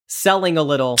Selling a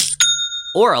little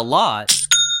or a lot,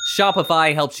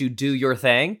 Shopify helps you do your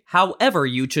thing, however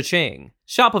you cha-ching.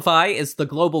 Shopify is the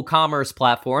global commerce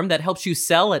platform that helps you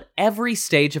sell at every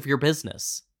stage of your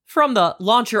business. From the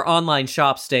launch your online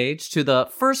shop stage to the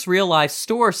first real-life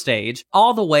store stage,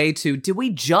 all the way to do we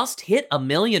just hit 1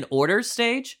 million orders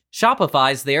stage,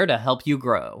 Shopify's there to help you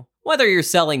grow. Whether you're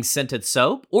selling scented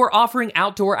soap or offering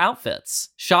outdoor outfits,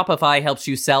 Shopify helps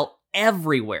you sell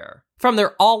everywhere. From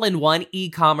their all-in-one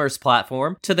e-commerce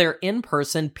platform to their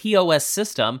in-person POS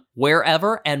system,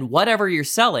 wherever and whatever you're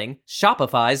selling,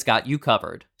 Shopify's got you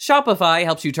covered. Shopify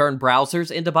helps you turn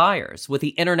browsers into buyers with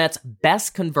the internet's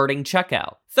best converting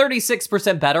checkout,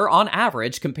 36% better on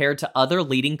average compared to other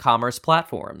leading commerce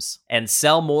platforms. And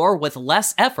sell more with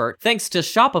less effort thanks to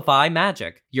Shopify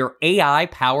Magic, your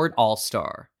AI-powered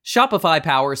all-star. Shopify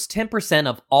powers 10%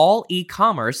 of all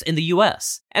e-commerce in the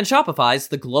US, and Shopify's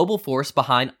the global force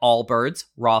behind Allbirds,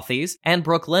 Rothy's, and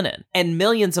Brooklinen, and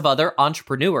millions of other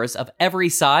entrepreneurs of every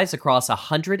size across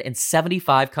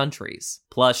 175 countries.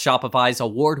 Plus, Shopify's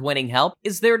award-winning help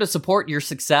is there to support your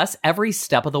success every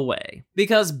step of the way.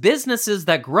 Because businesses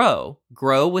that grow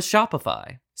with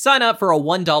Shopify. Sign up for a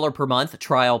 $1 per month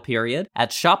trial period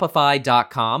at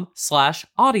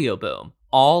shopify.com/audioboom,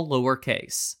 all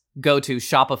lowercase. Go to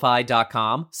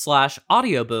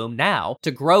shopify.com/audioboom now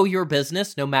to grow your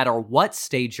business no matter what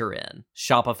stage you're in.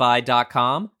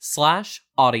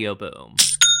 Shopify.com/audioboom.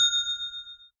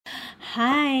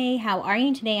 Hi, how are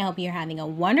you today? I hope you're having a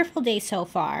wonderful day so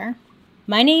far.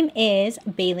 My name is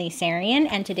Bailey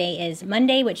Sarian, and today is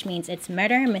Monday, which means it's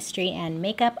Murder, Mystery, and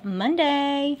Makeup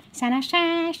Monday.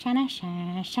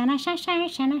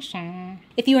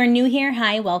 If you are new here,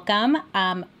 hi, welcome.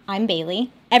 I'm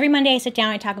Bailey. Every Monday I sit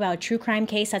down and talk about a true crime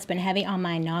case that's been heavy on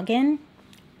my noggin.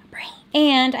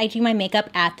 And I do my makeup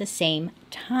at the same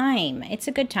time. It's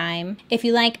a good time. If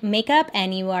you like makeup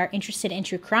and you are interested in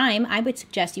true crime, I would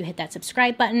suggest you hit that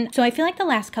subscribe button. So I feel like the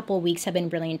last couple of weeks have been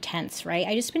really intense, right?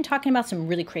 I just been talking about some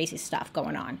really crazy stuff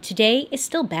going on. Today is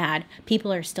still bad.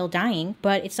 People are still dying,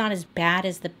 but it's not as bad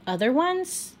as the other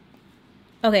ones.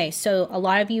 Okay, so a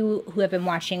lot of you who have been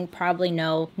watching probably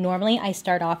know, normally I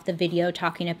start off the video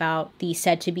talking about the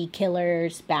said-to-be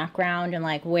killers' background and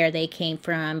like where they came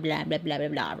from, blah, blah, blah, blah,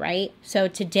 blah, right? So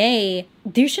today,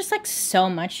 there's just like so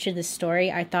much to this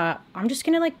story. I thought I'm just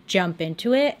gonna like jump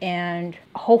into it and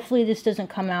hopefully this doesn't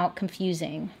come out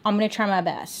confusing. I'm gonna try my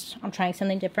best. I'm trying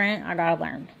something different. I gotta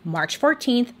learn. March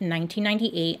 14th,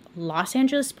 1998, Los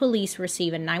Angeles police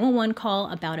receive a 911 call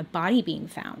about a body being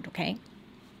found, okay?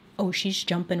 Oh, she's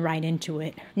jumping right into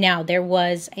it. Now, there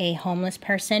was a homeless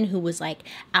person who was like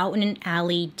out in an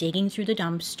alley digging through the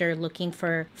dumpster looking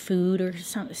for food or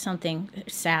something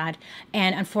sad.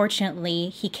 And unfortunately,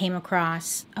 he came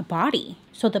across a body.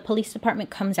 So the police department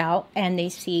comes out and they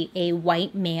see a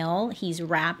white male. He's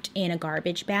wrapped in a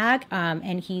garbage bag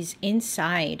and he's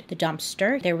inside the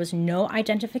dumpster. There was no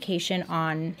identification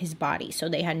on his body, so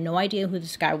they had no idea who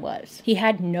this guy was. He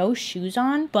had no shoes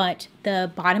on, but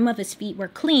the bottom of his feet were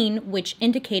clean, which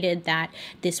indicated that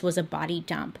this was a body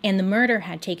dump. And the murder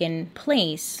had taken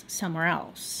place somewhere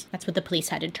else. That's what the police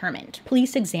had determined.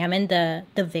 Police examined the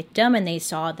victim and they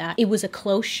saw that it was a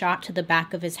close shot to the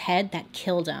back of his head that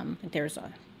killed him. There was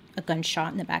a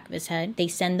gunshot in the back of his head. They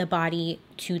send the body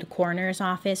to the coroner's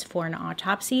office for an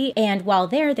autopsy. And while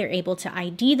there, they're able to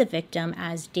ID the victim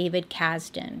as David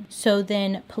Kasdan. So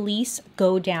then police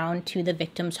go down to the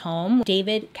victim's home.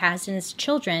 David Kasdan's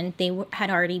children, had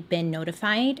already been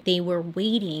notified. They were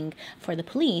waiting for the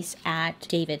police at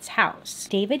David's house.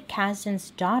 David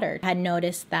Kasdan's daughter had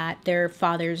noticed that their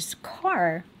father's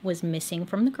car was missing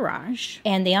from the garage.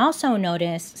 And they also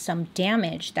noticed some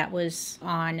damage that was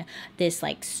on this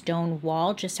like stone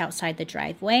wall just outside the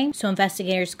driveway. So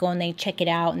investigators go and they check it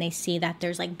out and they see that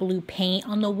there's like blue paint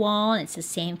on the wall and it's the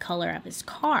same color of his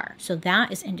car. So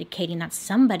that is indicating that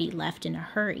somebody left in a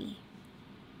hurry.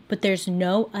 But there's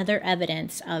no other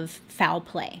evidence of foul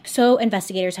play. So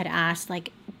investigators had asked,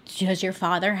 like, does your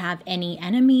father have any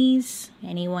enemies?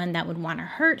 Anyone that would want to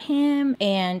hurt him?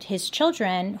 And his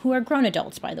children, who are grown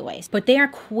adults, by the way, but they are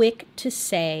quick to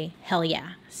say, hell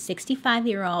yeah,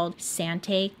 65-year-old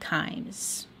Sante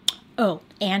Kimes. Oh,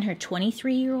 and her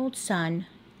 23-year-old son,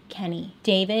 Kenny.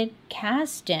 David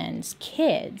Kasdan's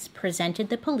kids presented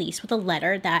the police with a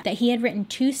letter that he had written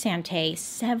to Sante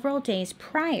several days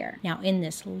prior. Now, in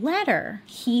this letter,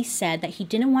 he said that he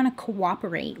didn't want to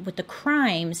cooperate with the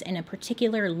crimes in a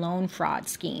particular loan fraud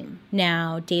scheme.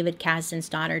 Now, David Kasdan's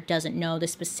daughter doesn't know the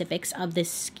specifics of this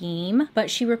scheme,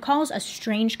 but she recalls a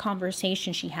strange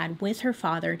conversation she had with her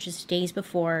father just days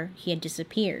before he had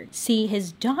disappeared. See,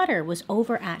 his daughter was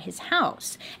over at his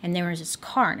house, and there was this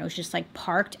car, and it was just like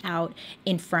parked out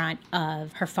in front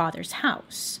of her father's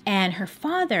house. And her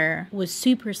father was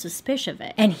super suspicious of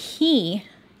it. And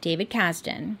David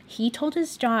Kasdan, he told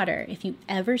his daughter, if you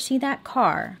ever see that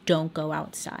car, don't go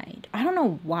outside. I don't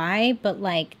know why, but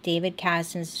like David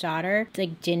Kasdan's daughter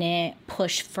didn't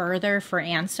push further for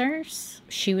answers.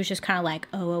 She was just kind of like,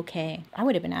 oh, okay. I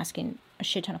would have been asking a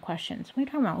shit ton of questions. What are you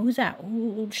talking about? Who's that?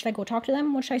 Should I go talk to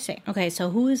them? What should I say? Okay,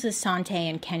 so who is this Sante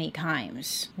and Kenny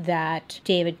Kimes that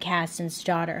David Kasdan's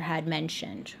daughter had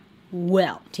mentioned?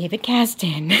 Well, David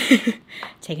Kasdan,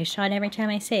 take a shot every time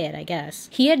I say it, I guess.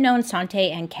 He had known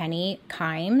Sante and Kenny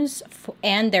Kimes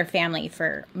and their family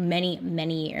for many,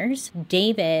 many years.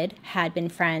 David had been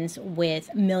friends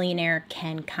with millionaire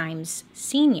Ken Kimes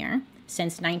Sr.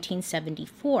 since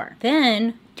 1974.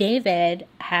 Then David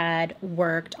had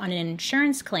worked on an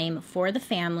insurance claim for the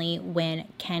family when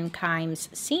Ken Kimes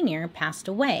Sr. passed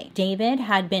away. David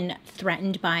had been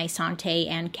threatened by Sante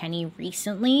and Kenny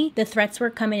recently. The threats were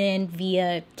coming in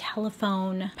via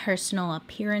telephone, personal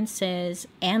appearances,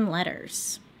 and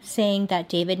letters, saying that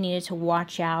David needed to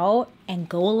watch out and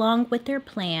go along with their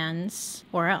plans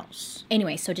or else.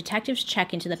 Anyway, so detectives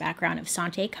check into the background of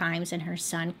Sante Kimes and her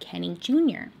son Kenny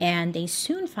Jr. And they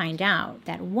soon find out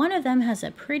that one of them has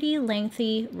a pretty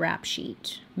lengthy rap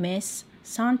sheet. Miss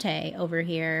Sante over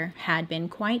here had been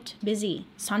quite busy.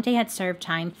 Sante had served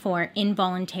time for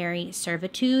involuntary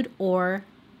servitude or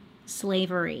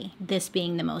slavery, this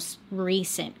being the most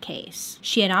recent case.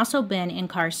 She had also been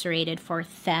incarcerated for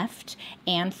theft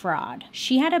and fraud.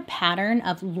 She had a pattern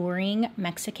of luring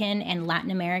Mexican and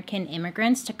Latin American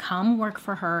immigrants to come work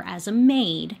for her as a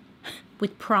maid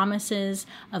with promises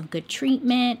of good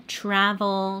treatment,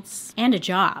 travels, and a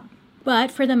job. But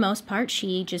for the most part,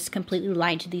 she just completely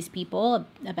lied to these people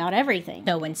about everything.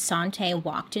 So when Sante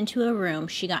walked into a room,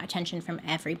 she got attention from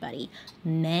everybody,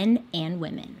 men and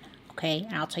women. Okay,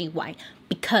 and I'll tell you why.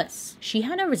 Because she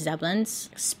had a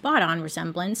spot-on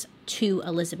resemblance to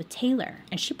Elizabeth Taylor,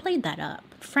 and she played that up.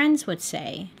 Friends would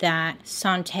say that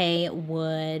Sante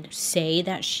would say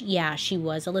that she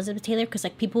was Elizabeth Taylor, because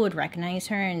like people would recognize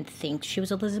her and think she was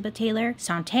Elizabeth Taylor.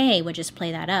 Sante would just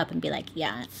play that up and be like,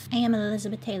 yeah, I am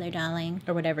Elizabeth Taylor, darling,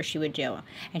 or whatever she would do,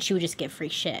 and she would just get free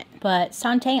shit. But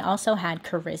Sante also had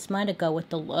charisma to go with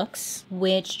the looks,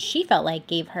 which she felt like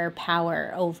gave her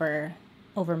power over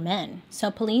men. So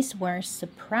police were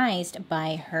surprised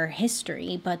by her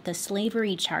history, but the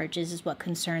slavery charges is what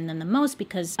concerned them the most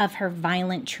because of her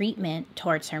violent treatment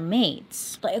towards her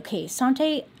maids. Like, okay,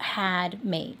 Sante had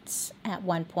maids at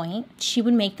one point. She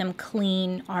would make them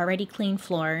clean already clean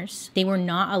floors. They were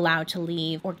not allowed to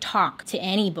leave or talk to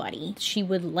anybody. She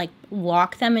would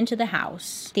lock them into the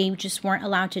house. They just weren't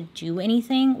allowed to do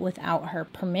anything without her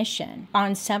permission.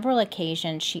 On several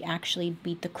occasions, she actually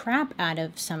beat the crap out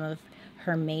of some of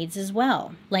her maids as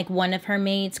well. Like one of her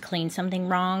maids cleaned something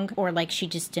wrong, or like she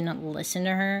just didn't listen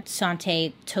to her.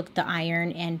 Sante took the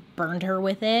iron and burned her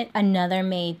with it. Another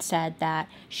maid said that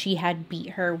she had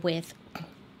beat her with,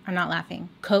 I'm not laughing,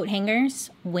 coat hangers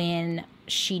when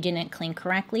she didn't clean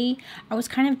correctly. I was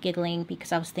kind of giggling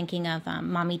because I was thinking of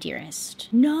Mommy Dearest.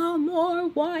 No more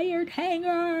wired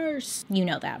hangers. You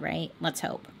know that, right? Let's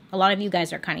hope. A lot of you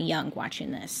guys are kind of young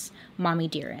watching this. Mommy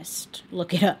Dearest.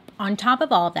 Look it up. On top of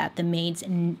all of that, the maids,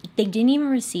 they didn't even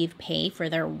receive pay for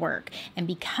their work. And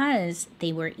because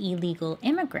they were illegal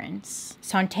immigrants,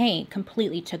 Sante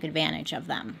completely took advantage of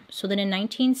them. So then in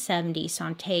 1970,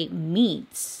 Sante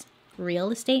meets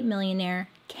real estate millionaire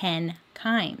Ken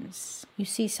Kimes. You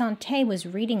see, Sante was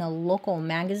reading a local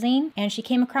magazine and she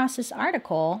came across this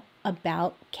article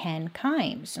about Ken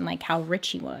Kimes and like how rich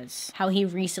he was, how he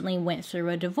recently went through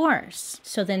a divorce.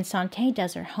 So then Sante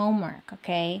does her homework,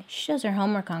 okay? She does her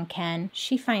homework on Ken.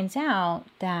 She finds out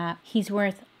that he's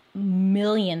worth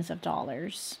millions of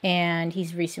dollars and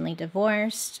he's recently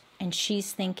divorced, and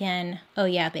she's thinking, oh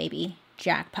yeah, baby,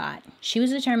 jackpot. She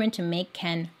was determined to make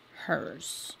Ken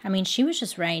hers. I mean, she was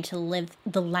just ready to live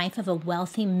the life of a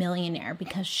wealthy millionaire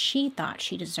because she thought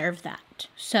she deserved that.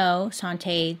 So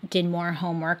Sante did more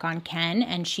homework on Ken,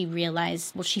 and she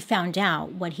realized, she found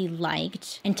out what he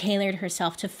liked and tailored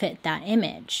herself to fit that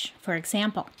image. For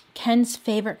example, Ken's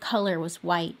favorite color was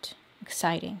white.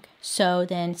 Exciting. So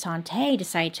then Sante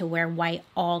decided to wear white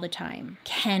all the time.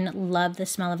 Ken loved the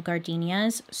smell of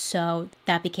gardenias, so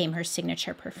that became her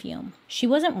signature perfume. She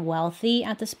wasn't wealthy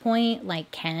at this point like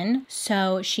Ken,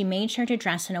 so she made sure to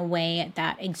dress in a way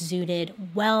that exuded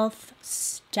wealth,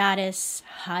 status,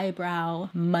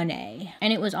 highbrow, money.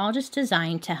 And it was all just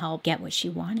designed to help get what she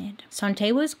wanted.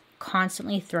 Sante was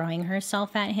constantly throwing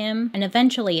herself at him, and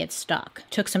eventually it stuck.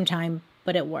 Took some time,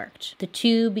 but it worked. The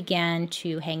two began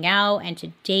to hang out and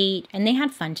to date, and they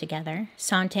had fun together.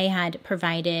 Sante had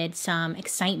provided some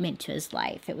excitement to his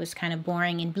life. It was kind of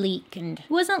boring and bleak, and it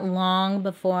wasn't long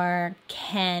before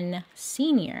Ken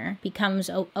Sr. becomes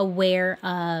aware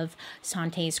of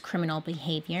Sante's criminal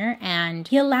behavior, and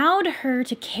he allowed her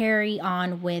to carry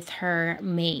on with her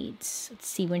maids. Let's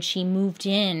see, when she moved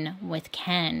in with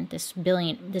Ken, this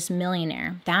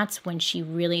millionaire, that's when she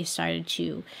really started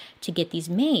to get these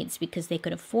maids because they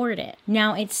could afford it.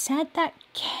 Now, it said that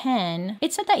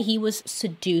he was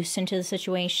seduced into the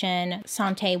situation.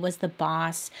 Sante was the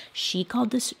boss. She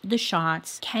called the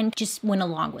shots. Ken just went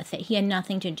along with it. He had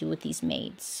nothing to do with these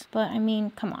maids. But I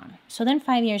mean, come on. So then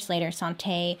 5 years later,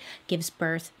 Sante gives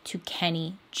birth to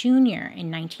Kenny Jr. in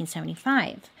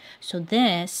 1975. So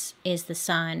this is the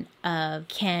son of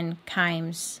Ken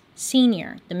Kimes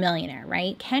Sr., the millionaire,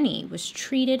 right? Kenny was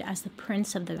treated as the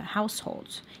prince of the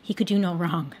household. He could do no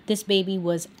wrong. This baby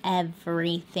was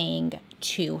everything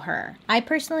to her. I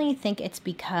personally think it's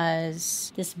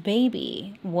because this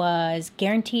baby was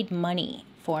guaranteed money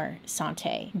for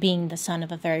Sante, being the son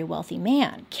of a very wealthy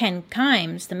man. Ken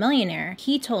Kimes, the millionaire,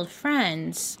 he told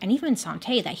friends, and even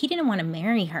Sante, that he didn't want to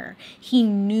marry her. He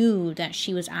knew that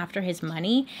she was after his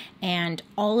money, and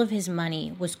all of his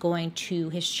money was going to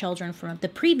his children from the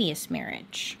previous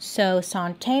marriage. So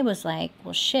Sante was like,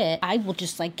 well, shit, I will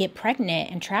just get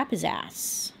pregnant and trap his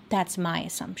ass. That's my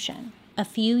assumption. A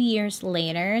few years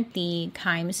later, the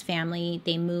Kimes family,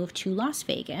 they moved to Las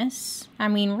Vegas. I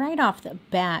mean, right off the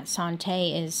bat,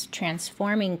 Sante is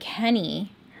transforming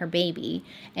Kenny, her baby,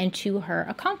 into her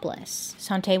accomplice.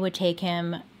 Sante would take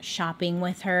him shopping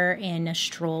with her in a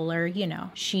stroller,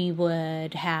 She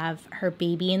would have her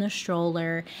baby in the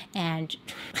stroller, and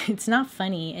it's not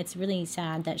funny. It's really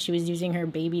sad that she was using her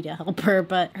baby to help her,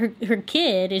 but her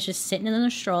kid is just sitting in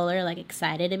the stroller,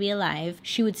 excited to be alive.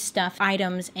 She would stuff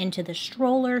items into the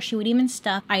stroller. She would even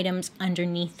stuff items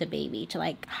underneath the baby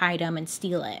to hide them and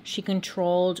steal it. She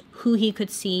controlled who he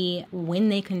could see, when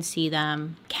they could see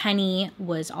them. Kenny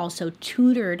was also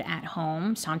tutored at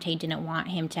home. Sante didn't want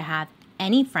him to have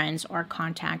any friends or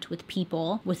contact with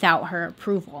people without her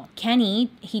approval. Kenny,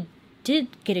 he did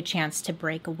get a chance to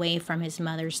break away from his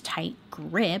mother's tight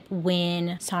grip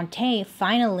when Sante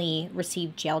finally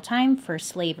received jail time for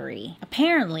slavery.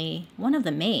 Apparently, one of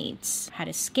the maids had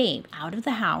escaped out of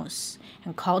the house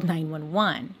and called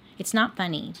 911. It's not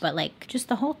funny, but just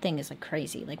the whole thing is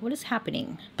crazy. What is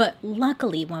happening? But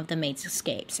luckily, one of the maids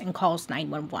escapes and calls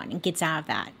 911 and gets out of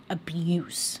that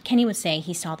abuse. Kenny would say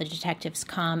he saw the detectives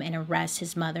come and arrest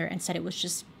his mother and said it was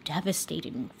just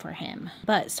devastating for him.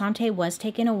 But Sante was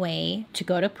taken away to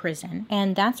go to prison,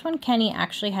 and that's when Kenny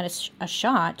actually had a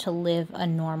shot to live a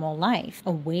normal life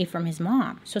away from his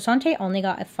mom. So Sante only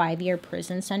got a 5-year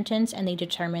prison sentence, and they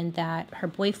determined that her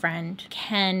boyfriend,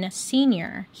 Ken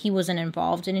Sr., he wasn't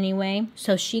involved in any way.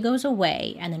 So she goes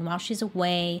away, and then while she's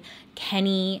away,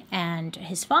 Kenny and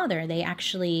his father, they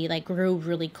actually grew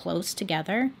really close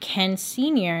together. Ken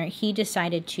Sr., he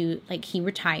decided to, he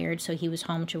retired, so he was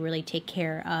home to really take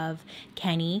care of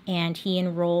Kenny, and he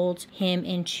enrolled him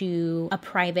into a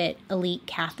private elite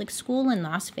Catholic school in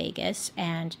Las Vegas,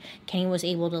 and Kenny was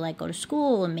able to go to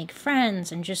school and make friends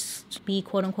and just be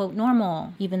quote unquote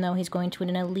normal, even though he's going to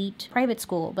an elite private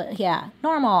school. But yeah,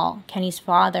 normal. Kenny's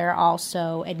father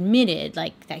also admitted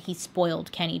that he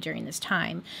spoiled Kenny during this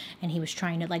time, and he was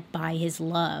trying to buy his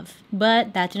love.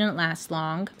 But that didn't last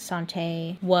long.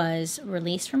 Sante was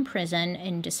released from prison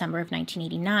in December of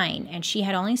 1989, and she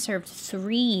had only served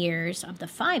 3 years of the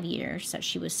 5 years that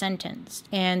she was sentenced,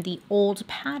 and the old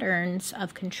patterns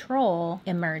of control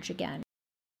emerge again.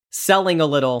 Selling a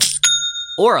little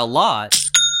or a lot,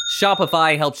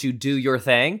 Shopify helps you do your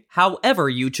thing, however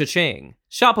you cha-ching.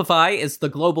 Shopify is the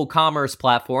global commerce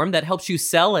platform that helps you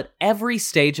sell at every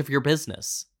stage of your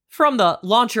business. From the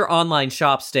launch your online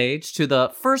shop stage to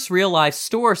the first real life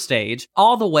store stage,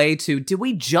 all the way to did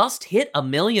we just hit 1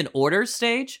 million orders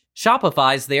stage?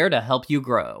 Shopify's there to help you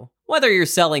grow. Whether you're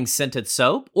selling scented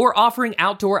soap or offering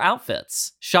outdoor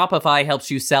outfits, Shopify helps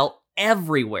you sell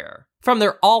everywhere. From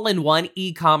their all-in-one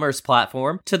e-commerce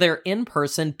platform to their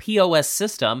in-person POS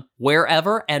system,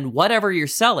 wherever and whatever you're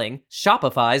selling,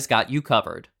 Shopify's got you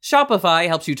covered. Shopify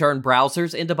helps you turn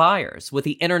browsers into buyers with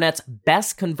the internet's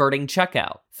best converting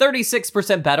checkout,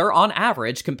 36% better on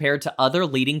average compared to other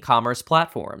leading commerce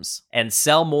platforms. And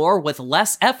sell more with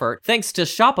less effort thanks to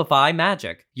Shopify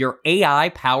Magic, your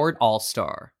AI-powered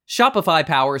all-star. Shopify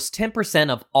powers 10%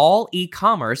 of all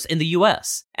e-commerce in the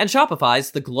US, and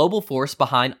Shopify's the global force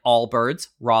behind all Allbirds,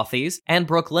 Rothy's, and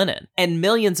Brooklinen, and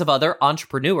millions of other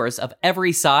entrepreneurs of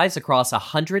every size across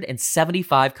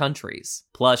 175 countries.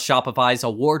 Plus, Shopify's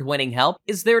award-winning help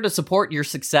is there to support your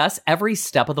success every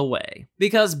step of the way.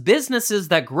 Because businesses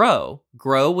that grow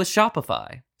with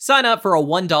Shopify. Sign up for a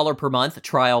 $1 per month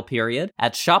trial period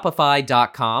at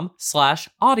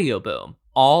shopify.com/audioboom,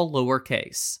 all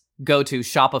lowercase. Go to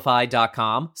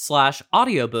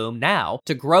shopify.com/audioboom now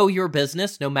to grow your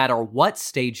business no matter what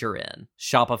stage you're in.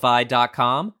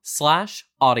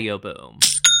 Shopify.com/audioboom.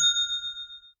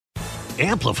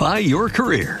 Amplify your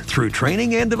career through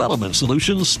training and development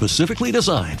solutions specifically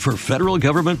designed for federal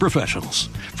government professionals.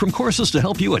 From courses to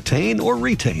help you attain or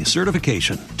retain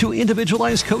certification, to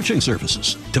individualized coaching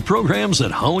services, to programs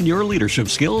that hone your leadership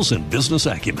skills and business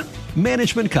acumen,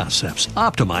 Management Concepts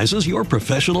optimizes your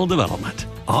professional development.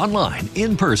 Online,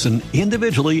 in person,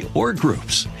 individually, or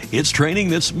groups, it's training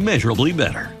that's measurably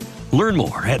better. Learn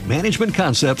more at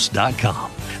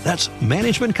managementconcepts.com. That's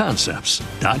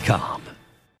managementconcepts.com.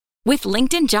 With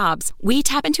LinkedIn Jobs, we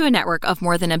tap into a network of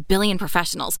more than 1 billion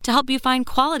professionals to help you find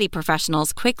quality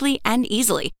professionals quickly and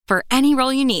easily for any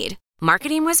role you need.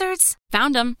 Marketing wizards?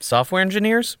 Found them. Software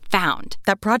engineers? Found.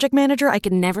 That project manager I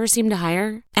could never seem to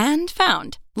hire? And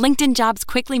found. LinkedIn Jobs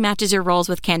quickly matches your roles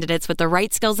with candidates with the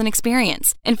right skills and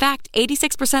experience. In fact,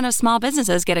 86% of small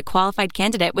businesses get a qualified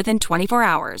candidate within 24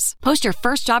 hours. Post your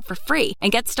first job for free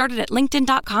and get started at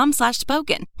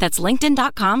linkedin.com/spoken. That's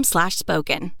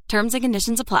linkedin.com/spoken. Terms and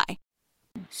conditions apply.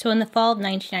 So in the fall of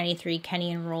 1993,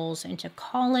 Kenny enrolls into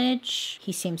college.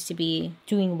 He seems to be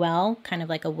doing well, kind of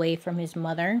like away from his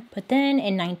mother. But then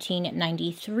in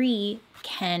 1993,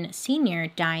 Ken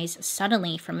Sr. dies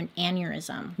suddenly from an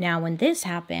aneurysm. Now, when this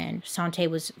happened, Sante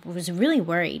was really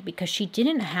worried because she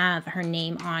didn't have her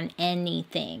name on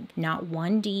anything. Not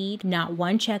one deed, not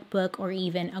one checkbook, or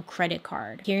even a credit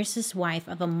card. Here's this wife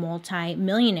of a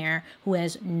multi-millionaire who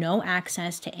has no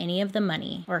access to any of the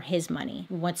money or his money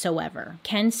whatsoever.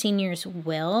 Ken Sr.'s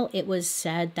will, it was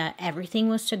said that everything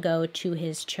was to go to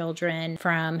his children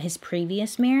from his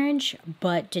previous marriage,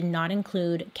 but did not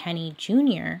include Kenny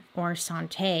Jr. or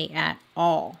Sante at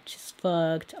all. Just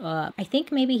fucked up. I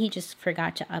think maybe he just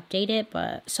forgot to update it,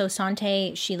 but so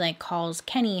Sante, she like calls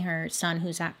Kenny, her son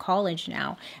who's at college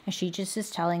now, and she just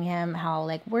is telling him how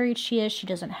like worried she is. She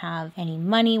doesn't have any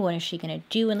money. What is she gonna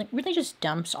do? And like really just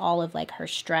dumps all of like her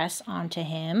stress onto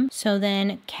him. So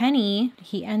then Kenny,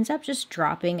 he ends up just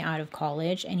dropping out of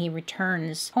college and he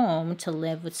returns home to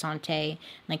live with Sante,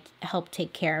 like help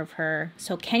take care of her.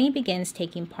 So Kenny begins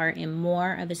taking part in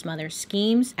more of his mother's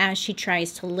schemes as she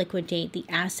tries to liquidate the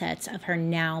assets of her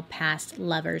now past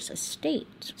lover's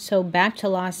estate. So back to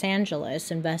Los Angeles,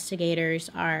 investigators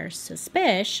are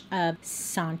suspicious of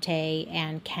Sante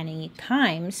and Kenny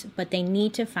Kimes, but they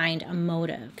need to find a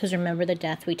motive. Because remember the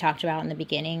death we talked about in the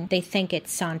beginning? They think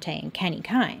it's Sante and Kenny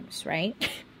Kimes, right?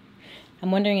 I'm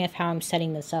wondering if how I'm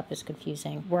setting this up is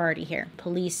confusing. We're already here.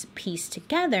 Police piece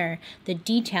together the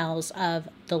details of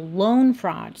the loan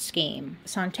fraud scheme.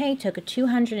 Sante took a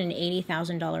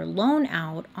 $280,000 loan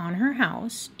out on her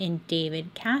house in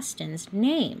David Kasten's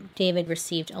name. David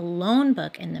received a loan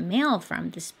book in the mail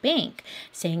from this bank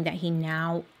saying that he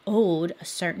now owed a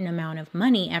certain amount of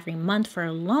money every month for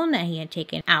a loan that he had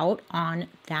taken out on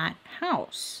that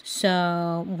house.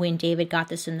 So when David got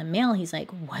this in the mail, he's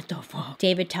like, what the fuck?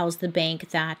 David tells the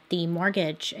bank that the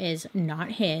mortgage is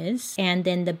not his, and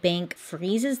then the bank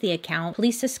freezes the account.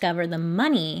 Police discover the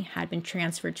money had been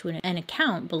transferred to an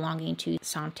account belonging to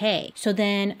Sante. So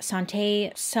then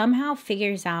Sante somehow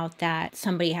figures out that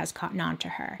somebody has caught on to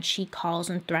her. She calls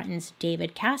and threatens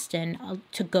David Kasten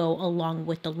to go along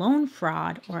with the loan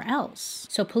fraud or else.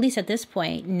 So police at this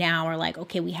point now are like,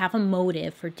 okay, we have a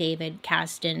motive for David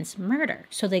Kasten's murder.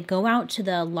 So they go out to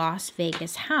the Las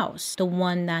Vegas house, the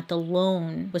one that the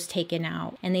loan was taken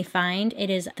out, and they find it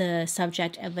is the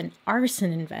subject of an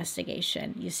arson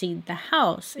investigation. You see, the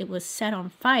house, it was set on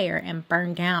fire and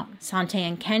burned down. Sante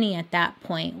and Kenny at that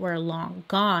point were long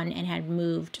gone and had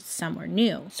moved somewhere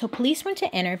new. So police went to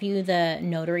interview the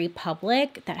notary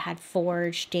public that had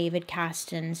forged David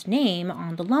Kasten's name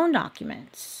on the loan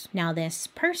documents. Now, this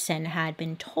person had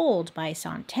been told by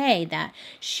Sante that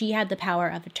she had the power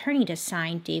of attorney to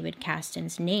sign David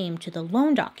Kasten's name to the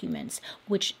loan documents,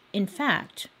 which in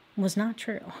fact was not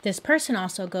true. This person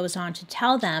also goes on to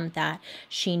tell them that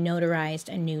she notarized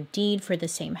a new deed for the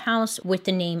same house with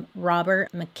the name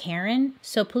Robert McCarran.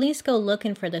 So police go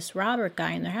looking for this Robert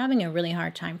guy, and they're having a really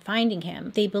hard time finding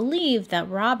him. They believe that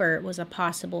Robert was a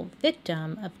possible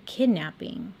victim of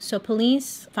kidnapping. So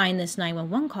police find this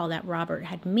 911 call that Robert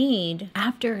had made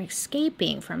after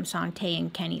escaping from Sante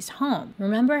and Kenny's home.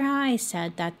 Remember how I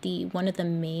said that one of the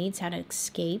maids had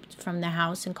escaped from the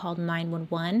house and called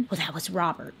 911? Well, that was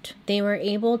Robert. They were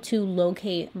able to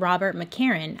locate Robert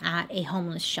McCarran at a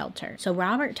homeless shelter. So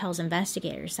Robert tells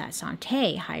investigators that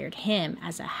Sante hired him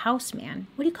as a houseman.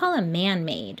 What do you call a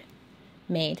man-maid?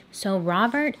 So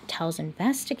Robert tells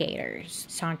investigators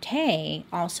Sante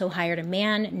also hired a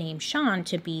man named Sean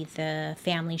to be the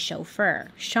family chauffeur.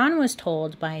 Sean was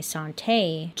told by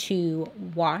Sante to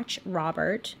watch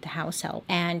Robert, the house help,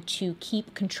 and to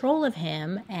keep control of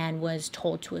him, and was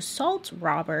told to assault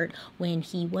Robert when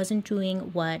he wasn't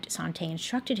doing what Sante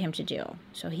instructed him to do.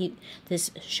 So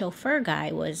this chauffeur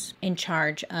guy was in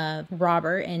charge of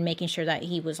Robert and making sure that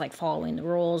he was like following the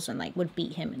rules and like would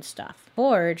beat him and stuff.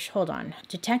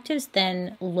 Detectives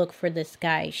then look for this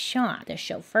guy, Sean, the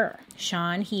chauffeur.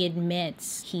 Sean, he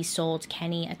admits he sold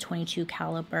Kenny a .22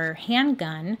 caliber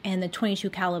handgun, and the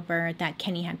 .22 caliber that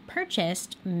Kenny had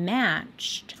purchased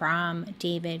matched from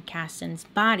David Caston's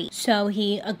body. So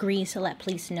he agrees to let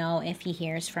police know if he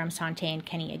hears from Sante and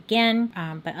Kenny again,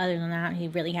 but other than that, he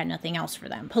really had nothing else for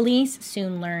them. Police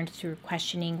soon learned through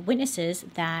questioning witnesses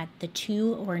that the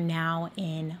two were now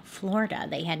in Florida.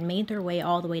 They had made their way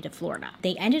all the way to Florida.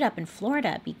 They ended up in Florida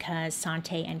because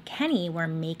Sante and Kenny were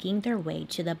making their way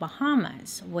to the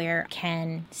Bahamas, where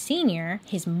Ken Sr.,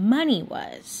 his money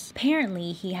was.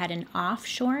 Apparently, he had an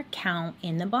offshore account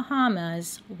in the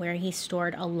Bahamas where he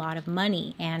stored a lot of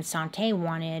money, and Sante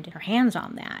wanted her hands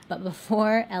on that. But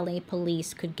before LA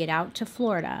police could get out to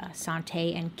Florida,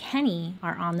 Sante and Kenny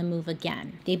are on the move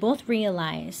again. They both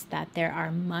realize that there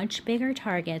are much bigger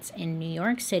targets in New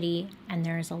York City, and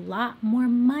there's a lot more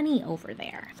money over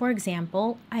there. For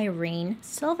example, Irene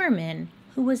Silverman,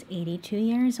 who was 82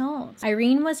 years old.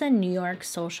 Irene was a New York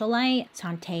socialite.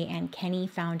 Sante and Kenny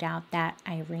found out that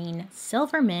Irene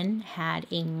Silverman had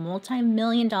a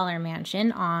multi-million-dollar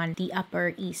mansion on the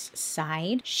Upper East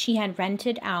Side. She had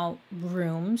rented out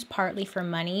rooms, partly for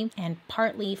money and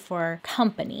partly for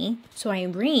company. So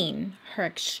Irene, her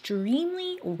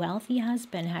extremely wealthy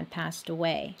husband, had passed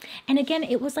away. And again,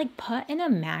 it was like put in a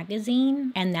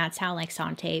magazine, and that's how like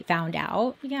Sante found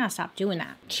out. You gotta stop doing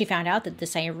that. She found out that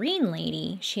this Irene lady,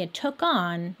 she had took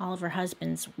on all of her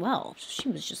husband's wealth. She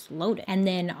was just loaded. And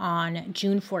then on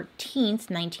June 14th,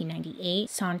 1998,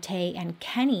 Sante and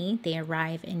Kenny, they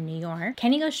arrive in New York.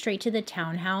 Kenny goes straight to the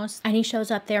townhouse, and he shows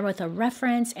up there with a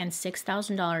reference and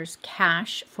 $6,000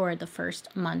 cash for the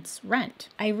first month's rent.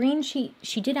 Irene, she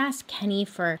did ask Kenny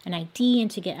for an ID and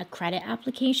to get a credit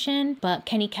application, but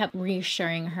Kenny kept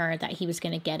reassuring her that he was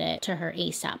going to get it to her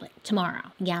ASAP, like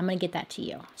tomorrow. Yeah, I'm going to get that to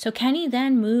you. So Kenny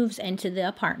then moves into the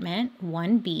apartment,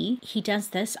 1B. He does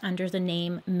this under the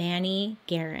name Manny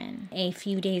Guerin. A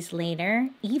few days later,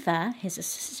 Eva, his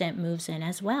assistant, moves in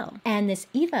as well. And this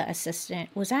Eva assistant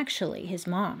was actually his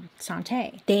mom,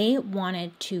 Sante. They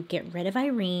wanted to get rid of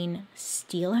Irene,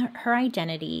 steal her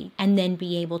identity, and then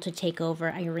be able to take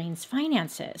over Irene's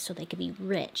finances so they could be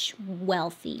rich,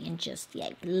 wealthy, and just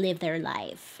live their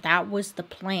life. That was the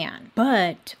plan.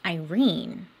 But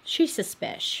Irene, she's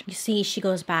suspicious. You see, she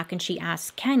goes back and she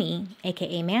asks Kenny,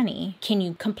 aka Manny, can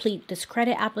you complete this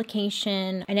credit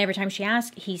application? And every time she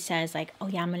asks, he says like, oh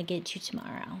yeah, I'm gonna get it to you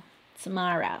tomorrow.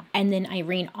 And then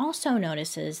Irene also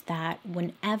notices that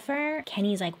whenever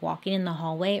Kenny's like walking in the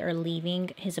hallway or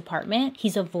leaving his apartment,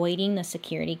 he's avoiding the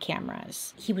security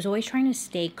cameras. He was always trying to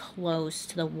stay close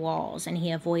to the walls, and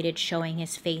he avoided showing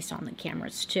his face on the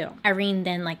cameras too. Irene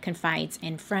then like confides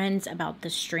in friends about the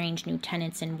strange new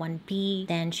tenants in 1B.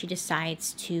 Then she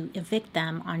decides to evict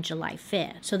them on July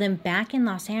 5th. So then back in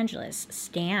Los Angeles,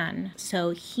 Stan, so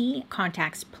he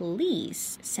contacts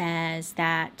police, says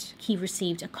that he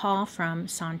received a call from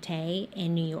Sante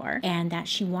in New York and that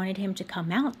she wanted him to come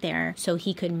out there so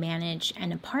he could manage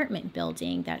an apartment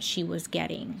building that she was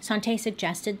getting. Sante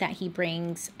suggested that he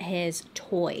brings his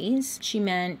toys. She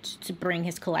meant to bring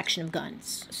his collection of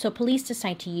guns. So police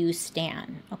decide to use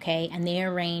Stan, okay? And they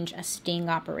arrange a sting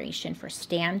operation for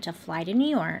Stan to fly to New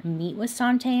York, meet with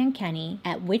Sante and Kenny,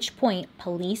 at which point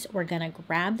police were gonna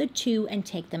grab the two and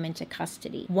take them into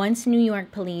custody. Once New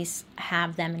York police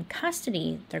have them in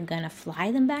custody, they're gonna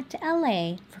fly them back to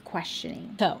LA for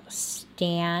questioning. So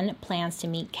Dan plans to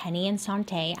meet Kenny and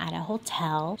Sante at a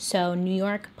hotel. So New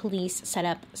York police set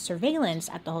up surveillance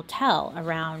at the hotel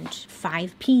around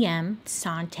 5 p.m.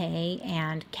 Sante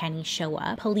and Kenny show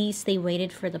up. Police, they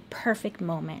waited for the perfect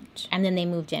moment, and then they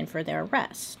moved in for their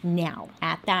arrest. Now,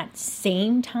 at that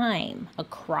same time,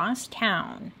 across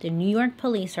town, the New York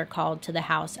police are called to the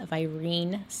house of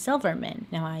Irene Silverman.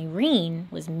 Now, Irene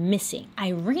was missing.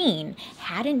 Irene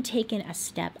hadn't taken a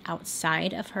step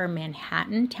outside of her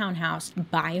Manhattan townhouse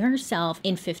by herself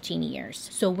in 15 years.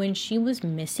 So when she was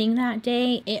missing that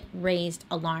day, it raised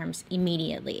alarms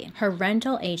immediately. Her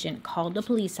rental agent called the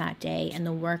police that day, and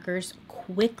the workers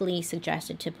quickly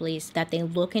suggested to police that they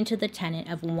look into the tenant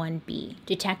of 1B.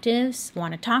 Detectives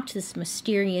want to talk to this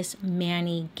mysterious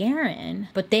Manny Guerin,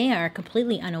 but they are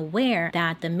completely unaware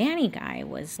that the Manny guy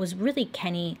was really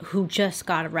Kenny, who just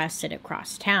got arrested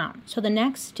across town. So the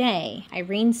next day,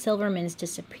 Irene Silverman's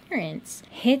disappearance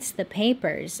hits the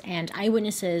papers, and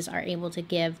eyewitnesses are able to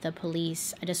give the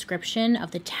police a description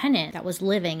of the tenant that was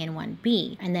living in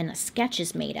 1B, and then a sketch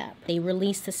is made up. They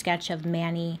release the sketch of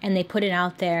Manny, and they put it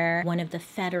out there. One of the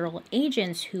federal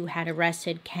agents who had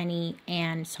arrested Kenny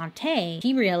and Sante,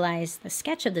 he realized the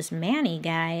sketch of this Manny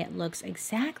guy looks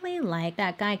exactly like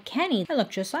that guy Kenny. It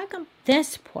looked just like him. At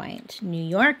this point, New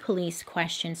York police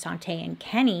questioned Sante and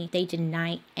Kenny. They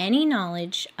deny any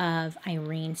knowledge of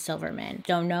Irene Silverman.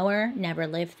 Don't know her, never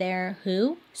lived there.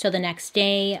 Who? So the next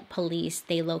day, police,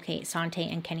 they locate Sante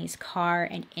and Kenny's car,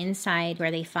 and inside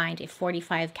where they find a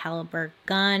 .45 caliber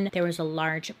gun. There was a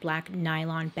large black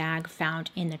nylon bag found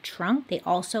in the trunk. They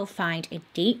also find a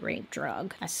date rape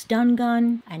drug, a stun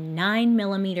gun, a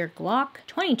 9mm Glock,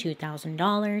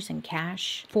 $22,000 in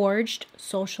cash, forged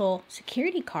social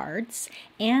security cards,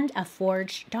 and a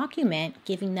forged document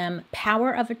giving them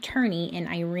power of attorney in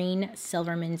Irene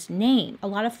Silverman's name. A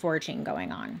lot of forging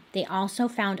going on. They also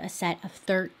found a set of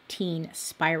 13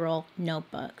 spiral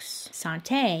notebooks.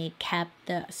 Sante kept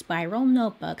the spiral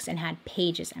notebooks and had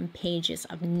pages and pages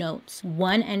of notes.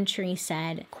 One entry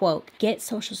said, quote, "Get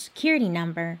social security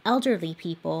number, elderly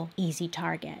people, easy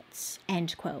targets,"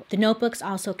 end quote. The notebooks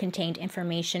also contained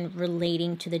information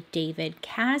relating to the David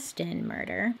Kasdan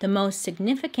murder. The most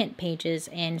significant pages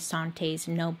in Sante's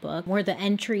notebook were the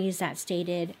entries that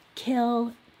stated,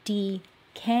 "Kill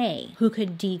DK." Who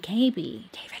could DK be?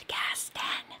 David Kasdan.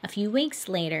 A few weeks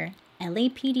later,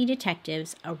 LAPD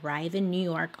detectives arrive in New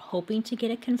York hoping to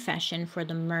get a confession for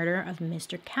the murder of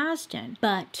Mr. Kasdan,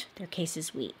 but their case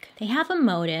is weak. They have a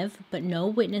motive, but no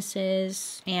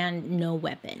witnesses and no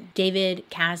weapon. David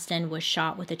Kasdan was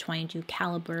shot with a .22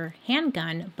 caliber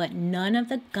handgun, but none of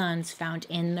the guns found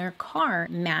in their car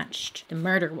matched the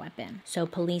murder weapon. So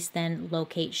police then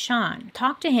locate Sean.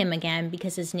 Talk to him again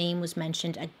because his name was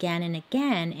mentioned again and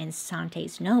again in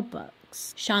Sante's notebook.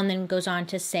 Sean then goes on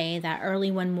to say that early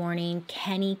one morning,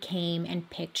 Kenny came and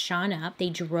picked Sean up. They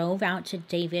drove out to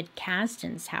David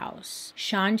Kasdan's house.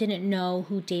 Sean didn't know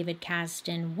who David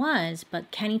Kasdan was,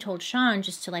 but Kenny told Sean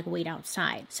just to wait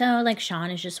outside. So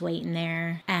Sean is just waiting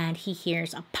there, and he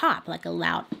hears a pop, a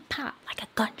loud pop, like a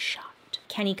gunshot.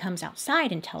 Kenny comes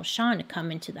outside and tells Sean to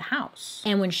come into the house.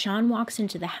 And when Sean walks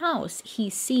into the house, he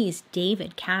sees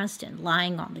David Kasdan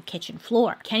lying on the kitchen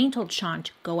floor. Kenny told Sean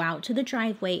to go out to the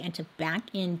driveway and to back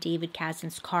in David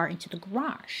Kasdan's car into the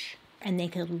garage, and they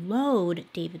could load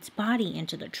David's body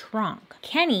into the trunk.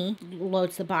 Kenny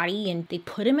loads the body, and they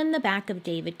put him in the back of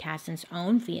David Kasdan's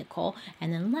own vehicle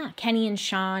and then left. Kenny and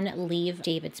Sean leave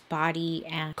David's body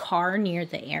and car near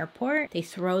the airport. They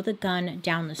throw the gun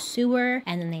down the sewer,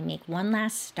 and then they make one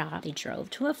last stop. They drove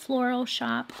to a floral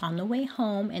shop on the way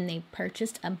home, and they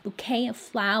purchased a bouquet of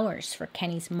flowers for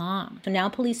Kenny's mom. So now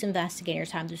police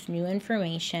investigators have this new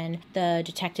information. The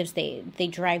detectives, they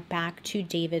drive back to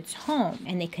David's home,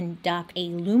 and they conduct a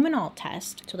luminol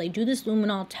test. So they do this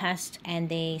luminol test, and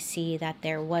they see that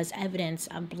there was evidence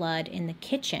of blood in the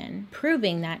kitchen,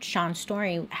 proving that Sean's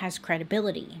story has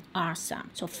credibility. Awesome.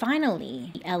 So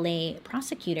finally, the LA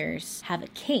prosecutors have a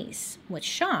case with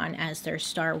Sean as their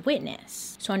star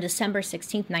witness. So on December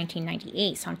 16th,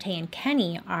 1998, Sante and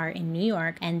Kenny are in New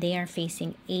York, and they are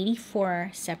facing 84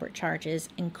 separate charges,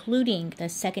 including the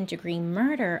second-degree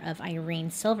murder of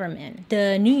Irene Silverman.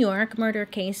 The New York murder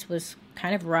case was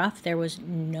kind of rough. There was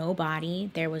no body,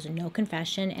 there was no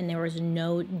confession, and there was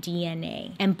no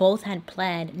DNA. And both had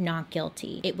pled not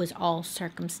guilty. It was all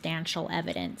circumstantial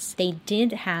evidence. They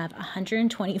did have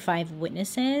 125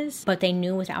 witnesses, but they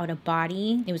knew without a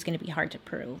body, it was going to be hard to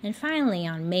prove. And finally,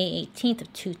 on May 18th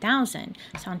of 2000,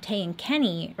 Sante and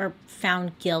Kenny were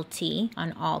found guilty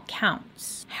on all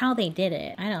counts. How they did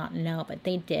it, I don't know, but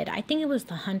they did. I think it was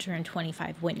the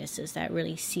 125 witnesses that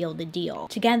really sealed the deal.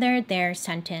 Together, they're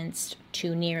sentenced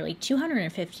to nearly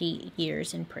 250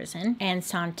 years in prison. And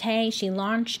Sante, she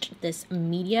launched this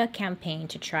media campaign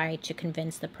to try to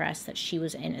convince the press that she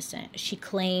was innocent. She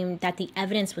claimed that the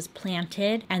evidence was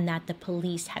planted and that the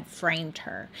police had framed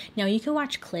her. Now, you can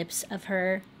watch clips of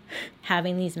her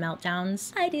having these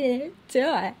meltdowns. I didn't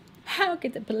do it. How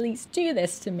could the police do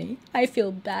this to me? I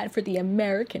feel bad for the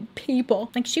American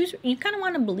people. Like, you kind of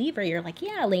want to believe her. You're like,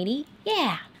 yeah, lady.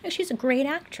 Yeah. She's a great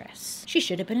actress. She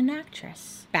should have been an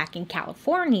actress. Back in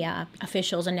California,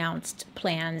 officials announced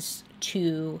plans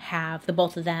to have the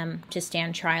both of them to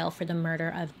stand trial for the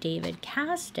murder of David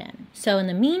Kasdan. So in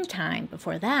the meantime,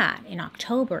 before that, in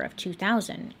October of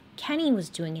 2000, Kenny was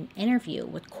doing an interview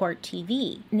with Court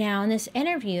TV. Now, in this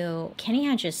interview, Kenny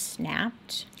had just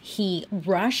snapped. He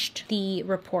rushed the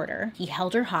reporter. He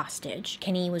held her hostage.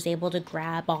 Kenny was able to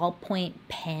grab a ballpoint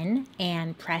pen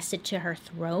and press it to her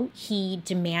throat. He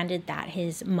demanded that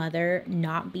his mother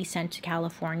not be sent to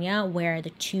California, where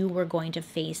the two were going to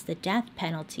face the death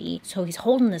penalty. So he's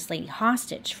holding this lady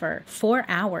hostage for 4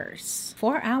 hours.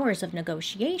 4 hours of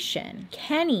negotiation.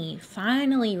 Kenny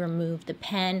finally removed the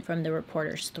pen from the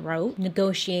reporter's throat.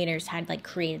 Negotiators had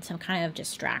created some kind of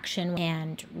distraction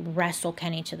and wrestled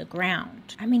Kenny to the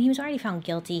ground. I mean, he was already found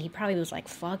guilty. He probably was like,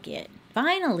 fuck it.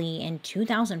 Finally, in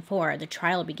 2004, the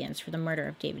trial begins for the murder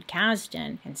of David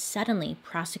Kasdan, and suddenly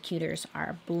prosecutors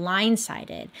are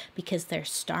blindsided because their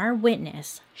star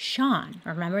witness, Sean,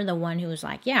 remember the one who was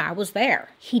like, yeah, I was there.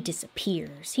 He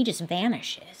disappears. He just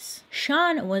vanishes.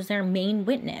 Sean was their main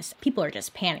witness. People are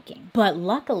just panicking. But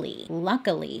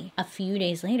luckily, a few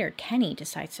days later, Kenny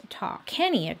decides to talk.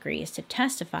 Kenny agrees to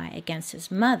testify against his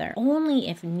mother only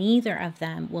if neither of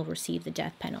them will receive the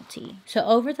death penalty. So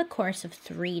over the course of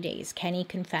 3 days, Kenny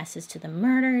confesses to the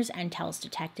murders and tells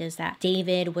detectives that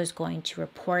David was going to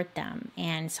report them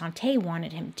and Sante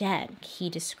wanted him dead. He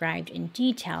described in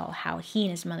detail how he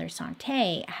and his mother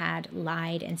Sante had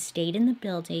lied and stayed in the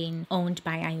building owned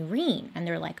by Irene. And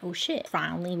they're like, oh shit,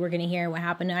 finally we're gonna hear what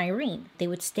happened to Irene. They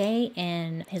would stay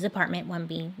in his apartment,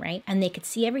 1B, right? And they could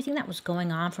see everything that was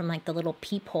going on from the little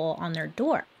peephole on their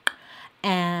door.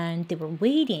 And they were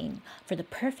waiting for the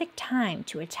perfect time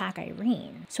to attack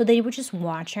Irene. So they would just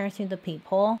watch her through the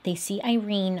peephole. They see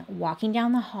Irene walking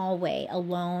down the hallway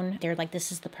alone. They're like,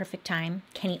 this is the perfect time.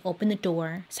 Kenny opened the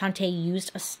door. Sante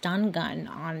used a stun gun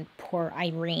on poor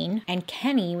Irene. And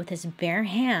Kenny, with his bare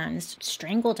hands,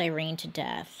 strangled Irene to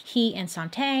death. He and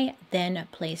Sante then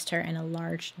placed her in a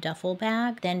large duffel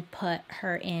bag, then put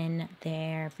her in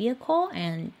their vehicle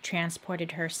and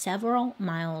transported her several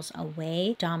miles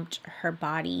away, dumped her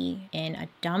body in a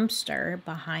dumpster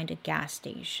behind a gas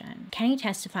station. Kenny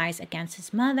testifies against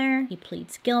his mother. He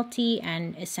pleads guilty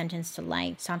and is sentenced to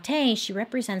life. Sante, she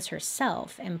represents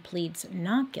herself and pleads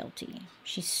not guilty.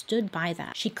 She stood by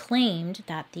that. She claimed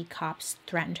that the cops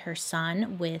threatened her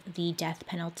son with the death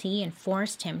penalty and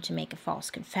forced him to make a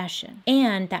false confession,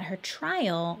 and that her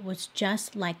trial was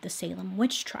just like the Salem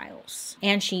witch trials.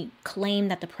 And she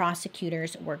claimed that the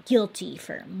prosecutors were guilty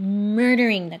for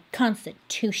murdering the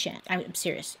Constitution. I'm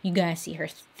serious. You guys see her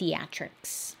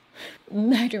theatrics.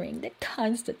 Murdering the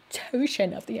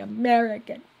Constitution of the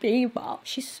American people.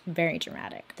 She's very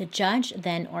dramatic. The judge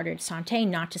then ordered Sante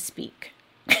not to speak.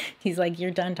 He's like,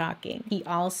 you're done talking. He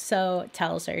also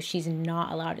tells her she's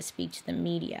not allowed to speak to the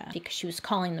media because she was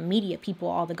calling the media people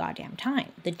all the goddamn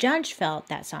time. The judge felt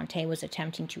that Sante was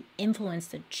attempting to influence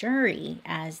the jury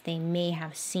as they may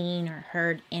have seen or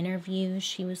heard interviews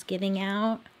she was giving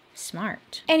out.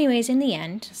 Smart. Anyways, in the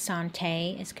end,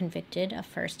 Sante is convicted of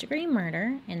first-degree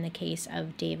murder in the case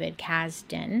of David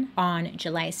Kasdan on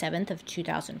July 7th of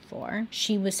 2004.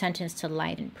 She was sentenced to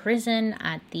life in prison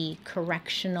at the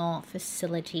correctional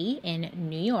facility in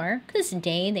New York. To this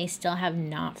day, they still have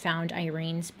not found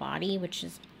Irene's body, which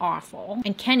is awful.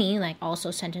 And Kenny, also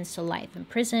sentenced to life in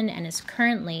prison and is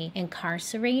currently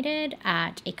incarcerated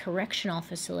at a correctional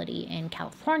facility in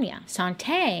California.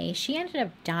 Sante, she ended up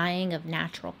dying of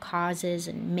natural causes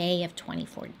in May of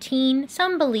 2014.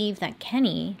 Some believe that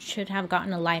Kenny should have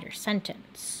gotten a lighter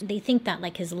sentence. They think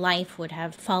that his life would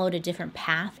have followed a different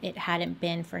path if it hadn't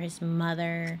been for his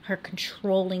mother, her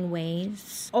controlling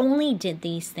ways. Only did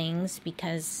these things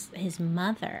because his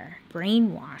mother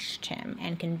brainwashed him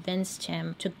and convinced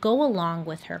him to go along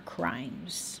with her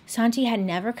crimes. Santé had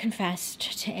never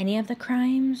confessed to any of the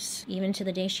crimes, even to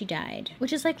the day she died.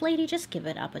 Which is like, lady, just give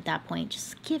it up at that point.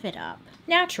 Just give it up.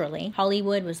 Naturally,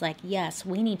 Hollywood was like, yes,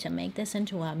 we need to make this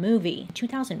into a movie. In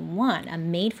 2001, a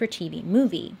made-for-TV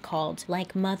movie called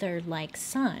Like Mother, Like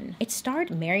Son. It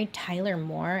starred Mary Tyler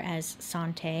Moore as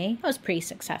Santé. It was a pretty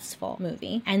successful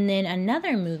movie. And then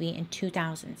another movie in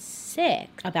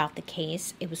 2006 about the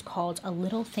case. It was called A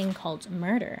Little Thing Called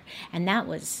Murder. And that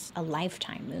was a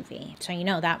Lifetime movie. So you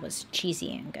know that was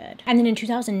cheesy and good. And then in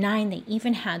 2009, they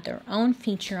even had their own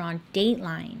feature on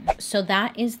Dateline. So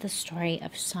that is the story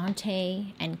of Santé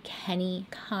and Kenny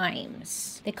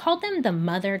Kimes. They called them the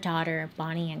mother-daughter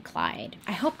Bonnie and Clyde.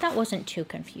 I hope that wasn't too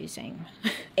confusing.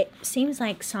 It seems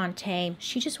like Santé,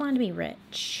 she just wanted to be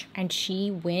rich. And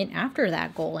she went after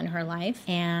that goal in her life.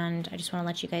 And I just want to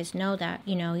let you guys know that,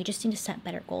 you know, you just need to set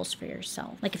better goals for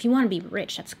yourself. Like, if you want to be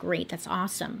rich, that's great. That's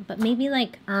awesome. But maybe,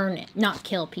 like, earn it. Not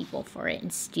kill people for it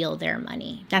and steal their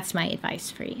money. That's my advice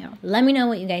for you. Let me know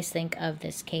what you guys think of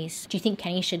this case. Do you think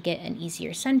Kenny should get an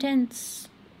easier sentence?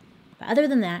 But other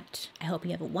than that, I hope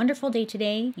you have a wonderful day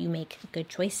today. You make good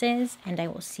choices, and I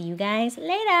will see you guys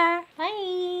later.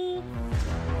 Bye.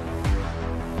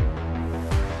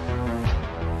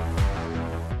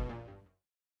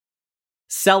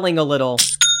 Selling a little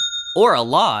or a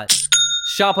lot,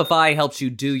 Shopify helps you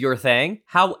do your thing,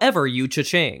 however you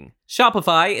cha-ching.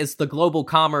 Shopify is the global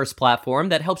commerce platform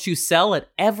that helps you sell at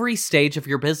every stage of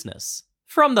your business.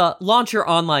 From the launch your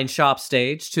online shop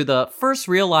stage to the first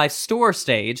real-life store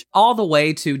stage, all the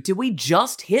way to did we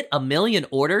just hit 1 million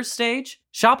orders stage?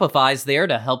 Shopify's there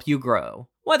to help you grow.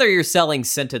 Whether you're selling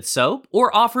scented soap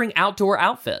or offering outdoor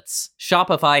outfits,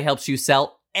 Shopify helps you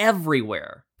sell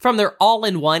everywhere. From their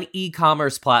all-in-one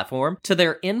e-commerce platform to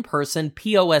their in-person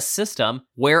POS system,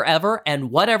 wherever and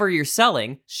whatever you're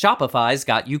selling, Shopify's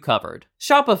got you covered.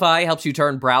 Shopify helps you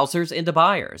turn browsers into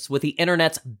buyers with the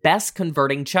internet's best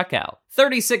converting checkout,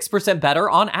 36% better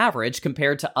on average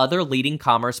compared to other leading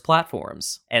commerce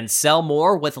platforms. And sell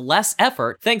more with less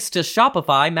effort thanks to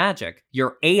Shopify Magic,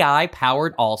 your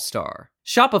AI-powered all-star.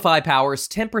 Shopify powers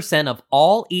 10% of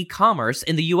all e-commerce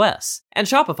in the US, and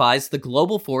Shopify's the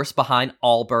global force behind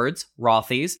Allbirds,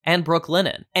 Rothy's, and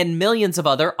Brooklinen, and millions of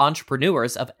other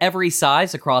entrepreneurs of every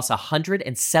size across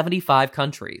 175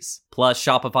 countries. Plus,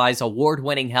 Shopify's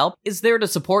award-winning help is there to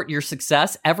support your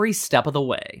success every step of the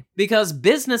way. Because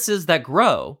businesses that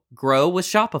grow with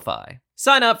Shopify.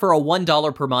 Sign up for a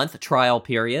 $1 per month trial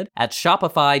period at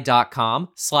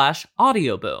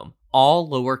shopify.com/audioboom, all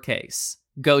lowercase.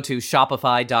 Go to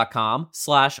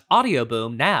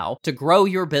shopify.com/audioboom now to grow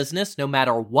your business no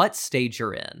matter what stage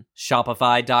you're in.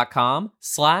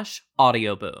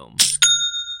 Shopify.com/audioboom.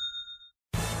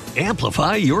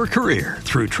 Amplify your career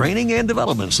through training and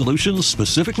development solutions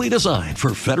specifically designed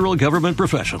for federal government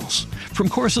professionals. From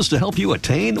courses to help you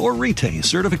attain or retain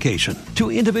certification,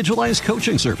 to individualized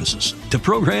coaching services, to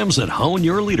programs that hone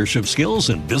your leadership skills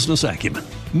and business acumen,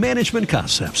 Management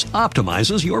Concepts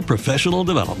optimizes your professional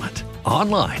development.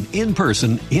 Online, in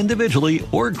person, individually,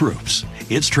 or groups,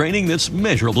 it's training that's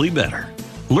measurably better.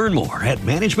 Learn more at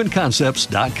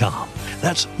managementconcepts.com.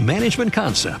 That's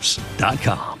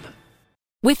managementconcepts.com.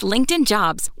 With LinkedIn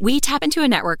Jobs, we tap into a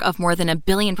network of more than 1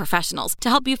 billion professionals to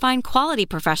help you find quality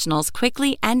professionals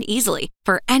quickly and easily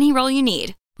for any role you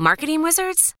need. Marketing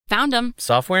wizards? Found them.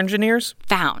 Software engineers?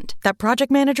 Found. That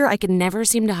project manager I could never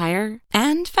seem to hire?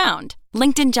 And found.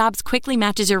 LinkedIn Jobs quickly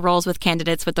matches your roles with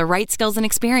candidates with the right skills and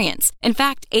experience. In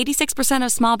fact, 86%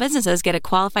 of small businesses get a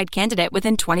qualified candidate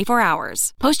within 24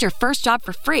 hours. Post your first job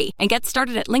for free and get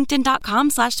started at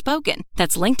linkedin.com/spoken.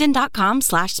 That's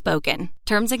linkedin.com/spoken.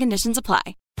 Terms and conditions apply.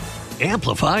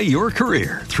 Amplify your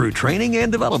career through training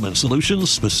and development solutions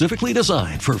specifically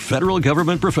designed for federal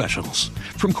government professionals.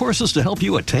 From courses to help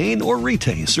you attain or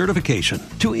retain certification,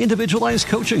 to individualized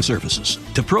coaching services,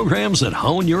 to programs that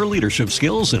hone your leadership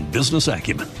skills and business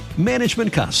acumen,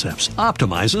 Management Concepts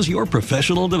optimizes your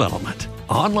professional development.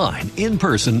 Online, in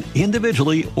person,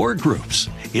 individually, or groups,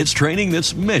 it's training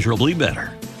that's measurably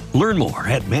better. Learn more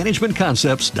at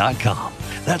managementconcepts.com.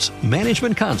 That's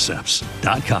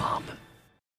managementconcepts.com.